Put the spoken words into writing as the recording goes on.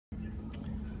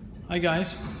Hi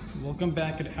guys, welcome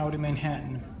back at Audi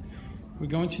Manhattan. We're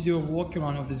going to do a walk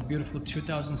around of this beautiful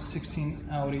 2016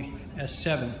 Audi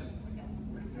S7.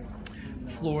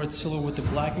 Florid silver with the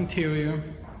black interior,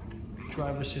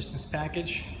 driver assistance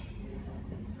package,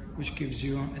 which gives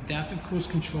you adaptive cruise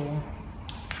control,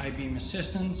 high beam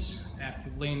assistance,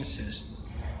 active lane assist.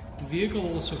 The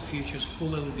vehicle also features full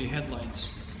LED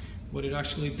headlights. What it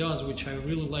actually does, which I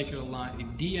really like it a lot,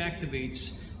 it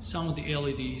deactivates some of the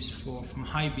LEDs from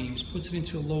high beams, puts it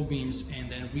into low beams, and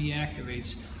then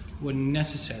reactivates when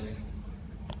necessary.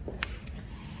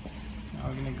 Now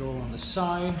we're going to go on the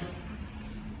side.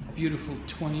 Beautiful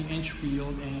 20-inch wheel,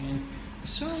 and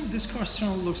this car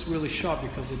certainly looks really sharp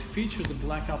because it features the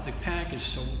black optic package.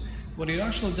 So what it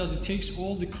actually does, it takes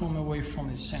all the chrome away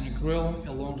from the center grille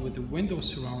along with the window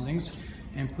surroundings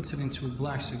and puts it into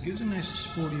black, so it gives a nice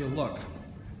sportier look.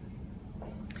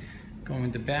 Go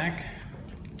in the back.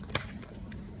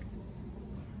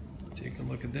 Take a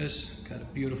look at this. Got a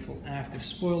beautiful active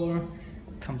spoiler.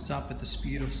 Comes up at the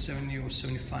speed of 70 or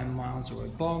 75 miles or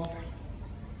above.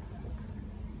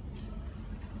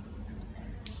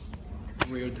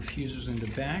 Rear diffusers in the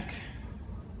back.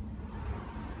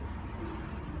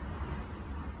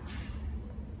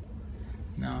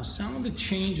 Now, some of the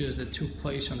changes that took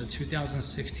place on the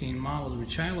 2016 models,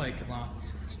 which I like a lot.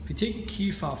 If you take a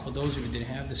key fob, for those of you that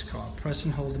have this car, press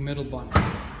and hold the middle button.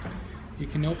 You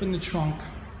can open the trunk.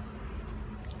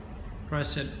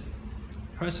 Press it,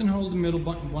 press and hold the middle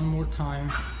button one more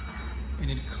time, and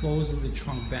it closes the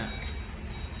trunk back.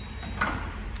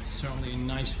 Certainly a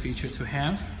nice feature to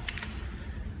have.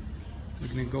 We're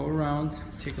going to go around,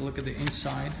 take a look at the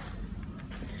inside.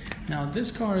 Now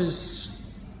this car is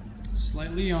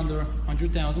slightly under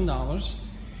 $100,000,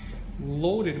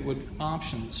 loaded with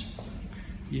options.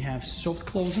 You have soft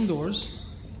closing doors,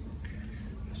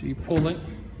 so you pull it,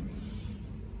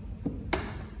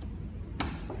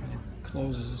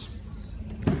 closes.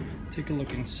 Take a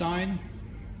look inside.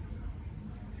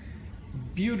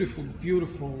 Beautiful,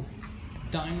 beautiful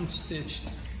diamond stitched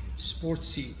sports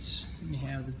seats. We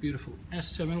have this beautiful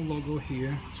S7 logo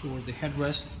here toward the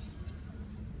headrest.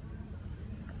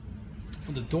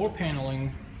 For the door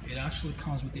paneling, it actually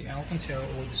comes with the Alcantara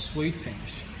or the suede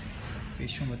finish,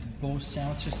 featuring with the Bose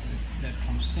sound system that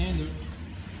comes standard.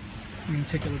 We can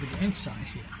take a look at the inside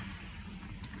here.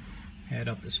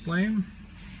 Head-up display.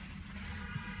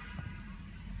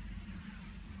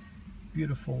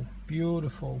 Beautiful,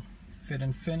 beautiful fit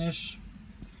and finish.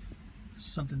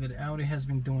 Something that Audi has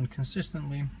been doing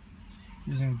consistently,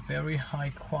 using very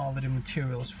high quality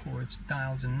materials for its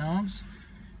dials and knobs.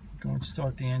 I'm going to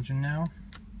start the engine now.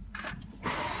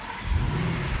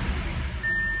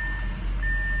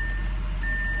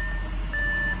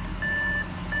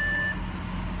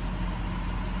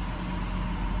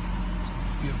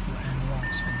 Beautiful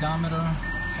analog speedometer,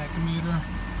 tachometer.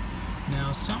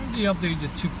 Now, some of the updates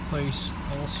that took place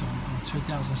also in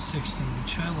 2016,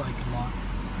 which I like a lot.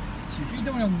 So if you're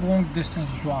doing a long distance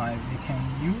drive, you can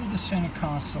use the center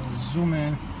console, zoom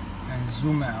in and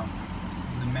zoom out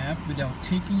of the map without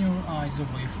taking your eyes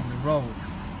away from the road.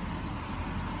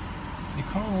 The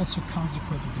car also comes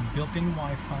equipped with the built-in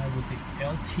Wi-Fi with the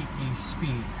LTE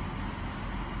speed.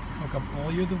 Hook up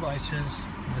all your devices,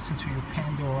 listen to your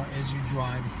Pandora as you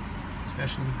drive.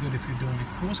 Especially good if you're doing a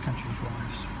cross-country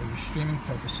drives for your streaming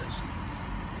purposes.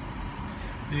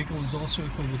 The vehicle is also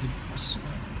equipped with a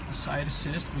side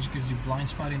assist, which gives you blind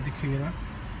spot indicator.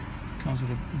 Comes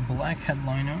with a black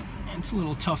headliner. It's a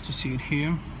little tough to see it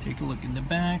here. Take a look in the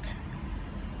back.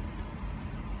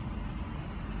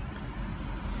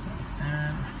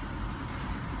 And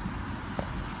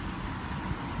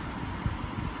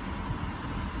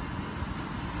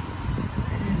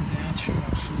that should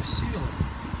actually seal it.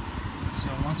 So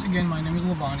once again, my name is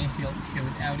Lavani here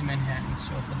at Audi Manhattan.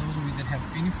 So for those of you that have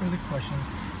any further questions,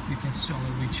 you can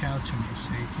certainly reach out to me.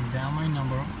 So you can dial my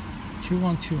number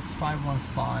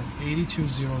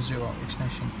 212-515-8200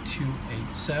 extension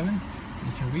 287.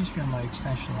 You can reach me on my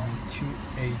extension line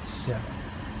 287.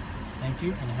 Thank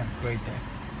you and have a great day.